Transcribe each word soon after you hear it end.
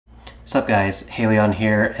What's up guys, Haylion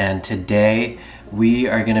here, and today we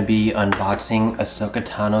are going to be unboxing Ahsoka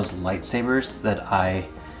Tano's lightsabers that I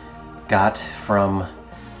got from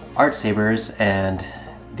Artsabers, and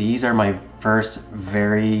these are my first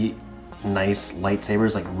very nice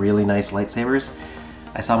lightsabers, like really nice lightsabers.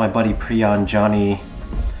 I saw my buddy Prion Johnny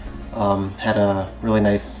had a really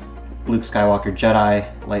nice Luke Skywalker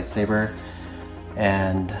Jedi lightsaber,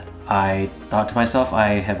 and I thought to myself,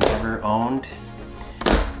 I have never owned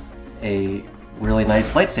a really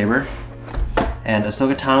nice lightsaber, and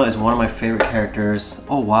Ahsoka Tano is one of my favorite characters.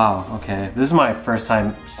 Oh wow, okay. This is my first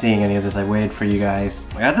time seeing any of this. I waited for you guys.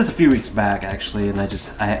 I got this a few weeks back actually, and I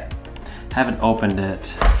haven't opened it.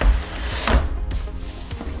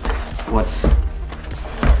 What's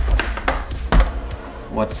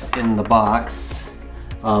in the box?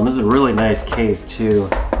 This is a really nice case too.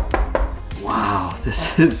 Wow,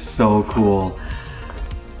 this is so cool.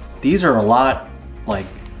 These are a lot, like,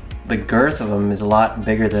 the girth of them is a lot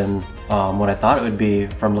bigger than what I thought it would be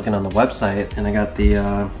from looking on the website. And I got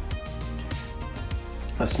the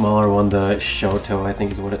a smaller one, the Shoto, I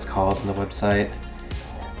think is what it's called on the website.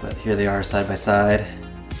 But here they are side by side.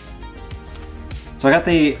 So I got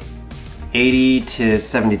the 80 to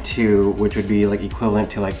 72, which would be like equivalent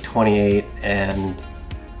to like 28 and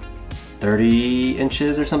 30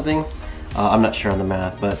 inches or something. I'm not sure on the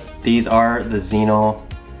math, but these are the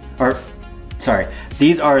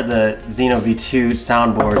these are the Xeno V2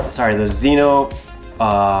 soundboards. Sorry, the Xenopixel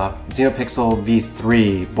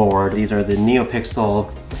V3 board. These are the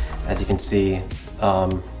NeoPixel, as you can see,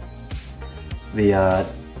 the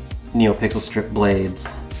NeoPixel strip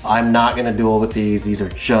blades. I'm not gonna duel with these. These are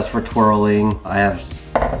just for twirling. I have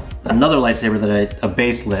another lightsaber a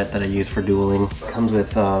baselit that I use for dueling. It comes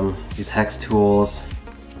with these hex tools.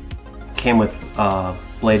 Came with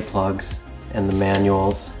blade plugs and the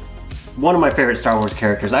manuals. One of my favorite Star Wars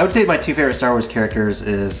characters. I would say my two favorite Star Wars characters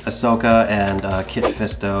is Ahsoka and Kit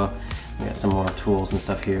Fisto. We got some more tools and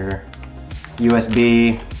stuff here.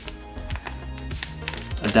 USB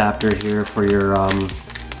adapter here for your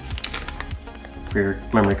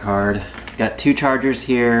memory card. Got two chargers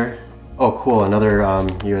here. Oh cool, another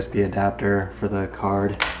USB adapter for the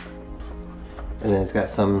card. And then it's got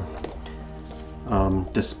some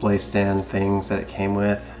display stand things that it came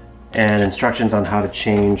with, and instructions on how to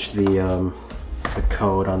change the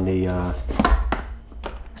code on the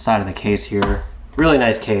side of the case here. Really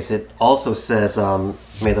nice case. It also says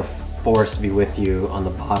may the force be with you on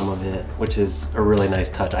the bottom of it, which is a really nice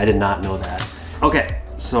touch. I did not know that. Okay,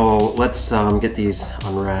 so let's get these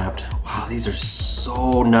unwrapped. Wow, these are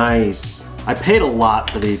so nice. I paid a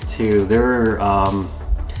lot for these too. They're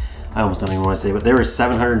I almost don't even want to say, but they were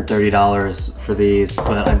 $730 for these,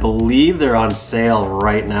 but I believe they're on sale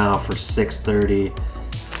right now for $630.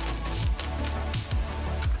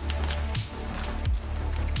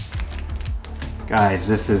 Guys,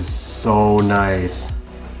 this is so nice.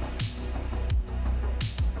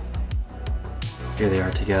 Here they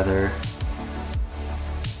are together.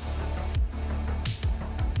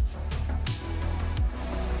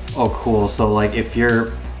 Oh cool, so like if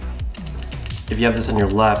you have this on your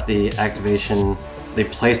left, the activation, they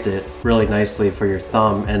placed it really nicely for your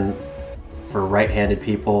thumb, and for right-handed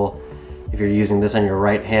people, if you're using this on your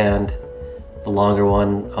right hand, the longer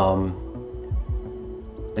one,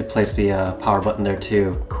 they placed the power button there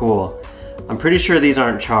too. Cool. I'm pretty sure these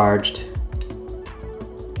aren't charged.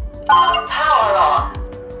 Power on.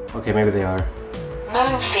 Okay, maybe they are.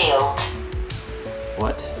 Moon field.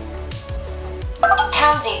 What?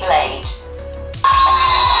 Candy blade.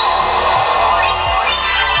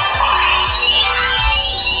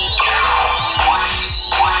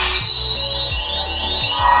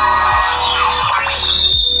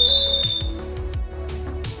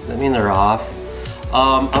 Does that mean they're off?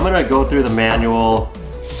 I'm gonna go through the manual.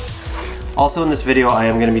 Also in this video, I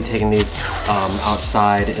am gonna be taking these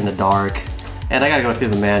outside in the dark, and I gotta go through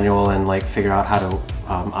the manual and like figure out how to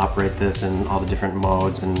operate this in all the different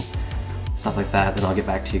modes and stuff like that. Then I'll get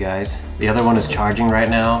back to you guys. The other one is charging right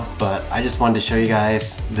now, but I just wanted to show you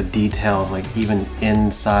guys the details, like even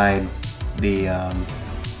inside the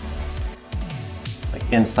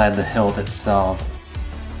inside the hilt itself.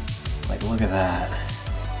 Like, look at that.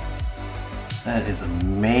 That is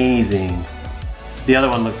amazing. The other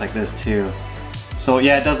one looks like this too. So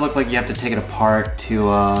yeah, it does look like you have to take it apart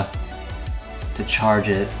to charge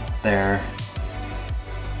it there.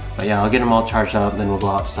 But yeah, I'll get them all charged up, then we'll go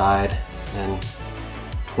outside and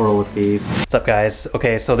twirl with these. What's up guys?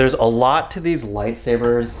 Okay, so there's a lot to these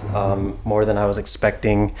lightsabers, more than I was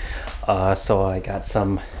expecting. So I got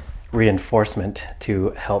some reinforcement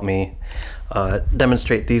to help me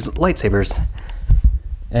demonstrate these lightsabers.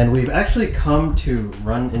 And we've actually come to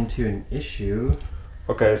run into an issue.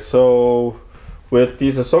 Okay, so with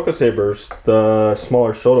these Ahsoka sabers, the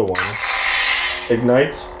smaller Shoto one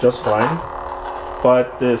ignites just fine,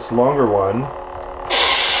 but this longer one,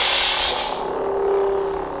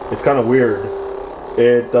 it's kind of weird.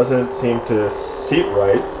 It doesn't seem to seat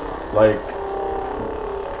right, like,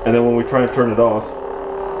 and then when we try to turn it off,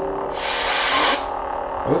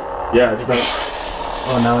 yeah, it's not.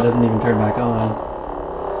 Oh, now it doesn't even turn back on.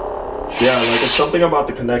 Yeah, like it's something about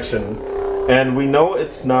the connection, and we know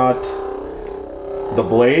it's not the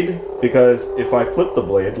blade because if I flip the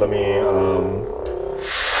blade, let me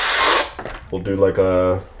we'll do like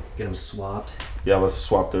a get them swapped. Yeah, let's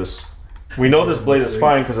swap this. We know this blade is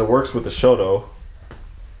fine because it works with the Shoto.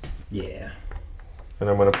 Yeah. And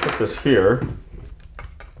I'm gonna put this here.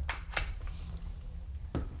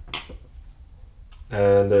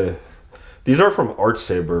 And these are from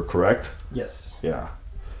Artsaber, correct? Yes. Yeah.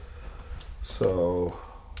 So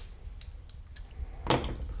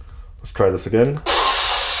let's try this again.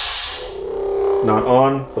 Not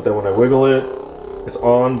on, but then when I wiggle it, it's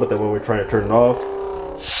on, but then when we try to turn it off,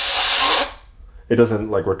 it doesn't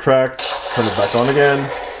like retract, turn it back on again.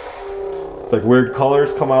 It's like weird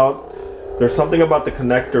colors come out. There's something about the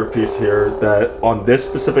connector piece here that on this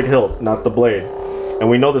specific hilt, not the blade. And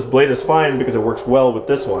we know this blade is fine because it works well with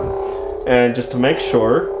this one. And just to make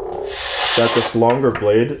sure that this longer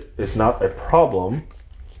blade is not a problem,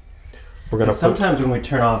 we're gonna sometimes when we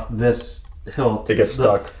turn off this hilt, it gets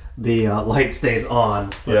stuck. The light stays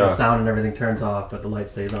on, but Yeah. the sound and everything turns off, but the light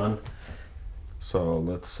stays on. So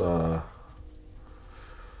let's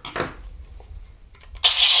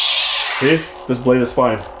see, this blade is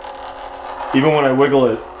fine. Even when I wiggle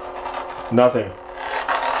it, nothing.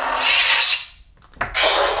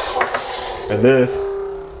 And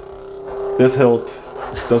this hilt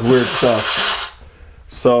does weird stuff.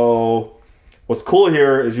 So what's cool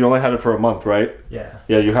here is you only had it for a month, right? Yeah.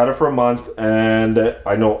 Yeah, you had it for a month, and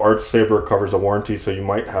I know Artsaber covers a warranty, so you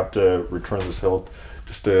might have to return this hilt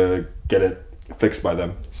just to get it fixed by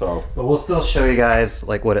them. So, but we'll still show you guys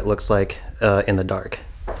like what it looks like in the dark.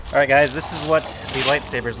 All right, guys, this is what the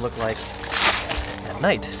lightsabers look like at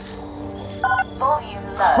night. Volume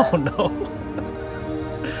low. Oh no.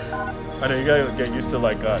 I know you gotta get used to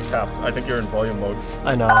like tap. I think you're in volume mode.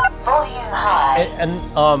 I know. Volume high. And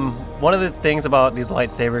one of the things about these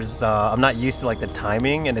lightsabers, I'm not used to like the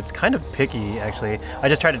timing, and it's kind of picky actually. I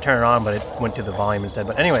just tried to turn it on, but it went to the volume instead.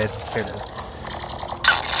 But anyways, here it is.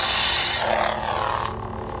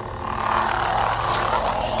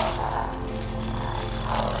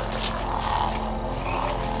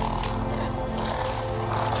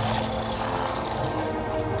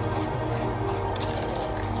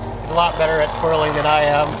 A lot better at twirling than I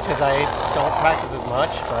am because I don't practice as much,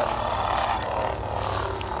 but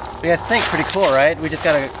you guys think pretty cool, right? We just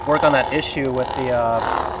gotta work on that issue with the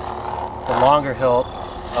longer hilt.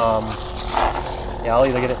 Yeah, I'll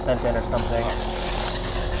either get it sent in or something.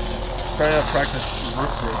 Try to practice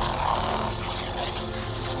reverse it.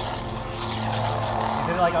 Is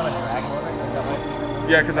it like on a drag mode?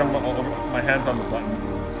 Yeah, because my hand's on the button.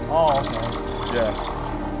 Oh, okay. Yeah.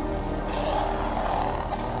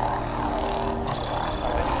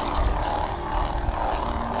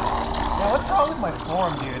 Yeah, what's wrong with my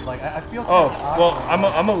form, dude? Like, I feel. Oh, well,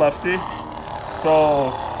 I'm a lefty,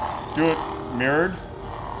 so do it mirrored.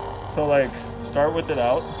 So like, start with it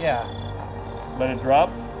out. Yeah. Let it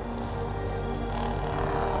drop,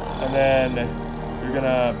 and then you're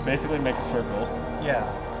gonna basically make a circle. Yeah.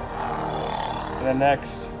 And then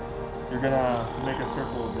next, you're gonna make a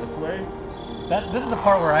circle this way. This is the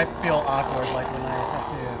part where I feel awkward, like when I have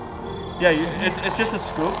to. Yeah, it's just a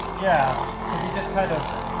scoop. Yeah, because you just kind of,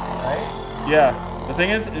 right? Yeah. The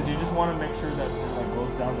thing is you just want to make sure that it like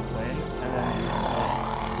goes down the plane, and then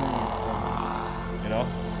smooth forward, you know.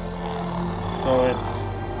 So it's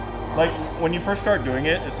like when you first start doing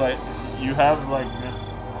it, it's like you have like this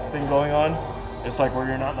thing going on. It's like where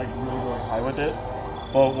you're not like really going high with it,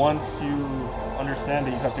 but once you understand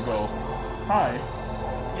that you have to go high.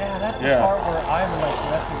 Yeah, that's the part where I'm like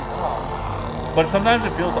messing up. But sometimes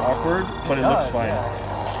it feels awkward, but it looks fine.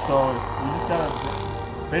 Yeah. So you just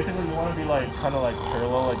gotta, basically you want to be like kind of like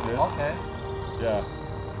parallel like this. Okay. Yeah.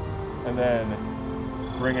 And then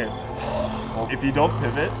bring it. If you don't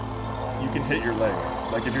pivot, you can hit your leg.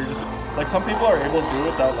 Like if you're just, like some people are able to do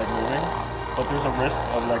it without like moving, but there's a risk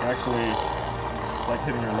of like actually like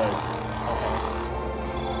hitting your leg. Okay.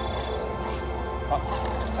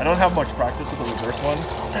 I don't have much practice with the reverse one.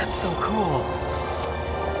 That's so cool.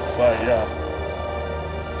 But yeah.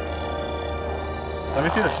 Let me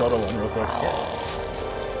see the Shoto one real quick. Yeah.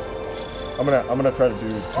 I'm gonna try to do 2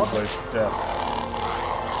 blades. Yeah.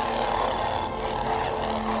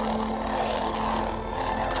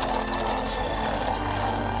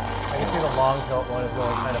 I can see the long hilt one is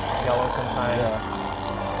going kind of yellow sometimes. Yeah.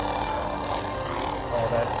 Oh,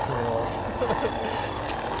 that's cool.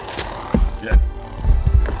 Yeah.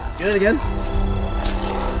 Do it again.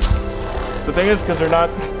 The thing is, because they're not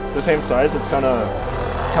the same size, it's kind of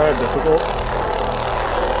difficult.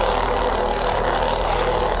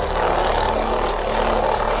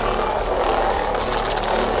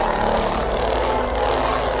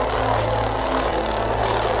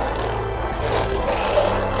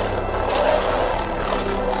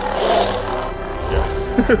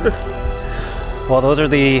 Well, those are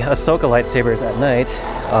the Ahsoka lightsabers at night.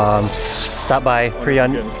 Stop by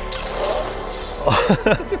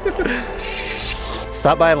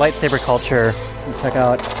Stop by Lightsaber Culture and check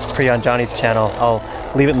out Priyan Johnny's channel. I'll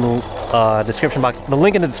leave it in the description box. The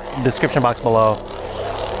link in the description box below.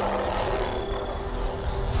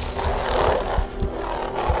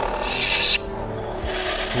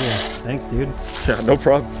 Yeah, thanks, dude. Yeah, no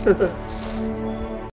problem.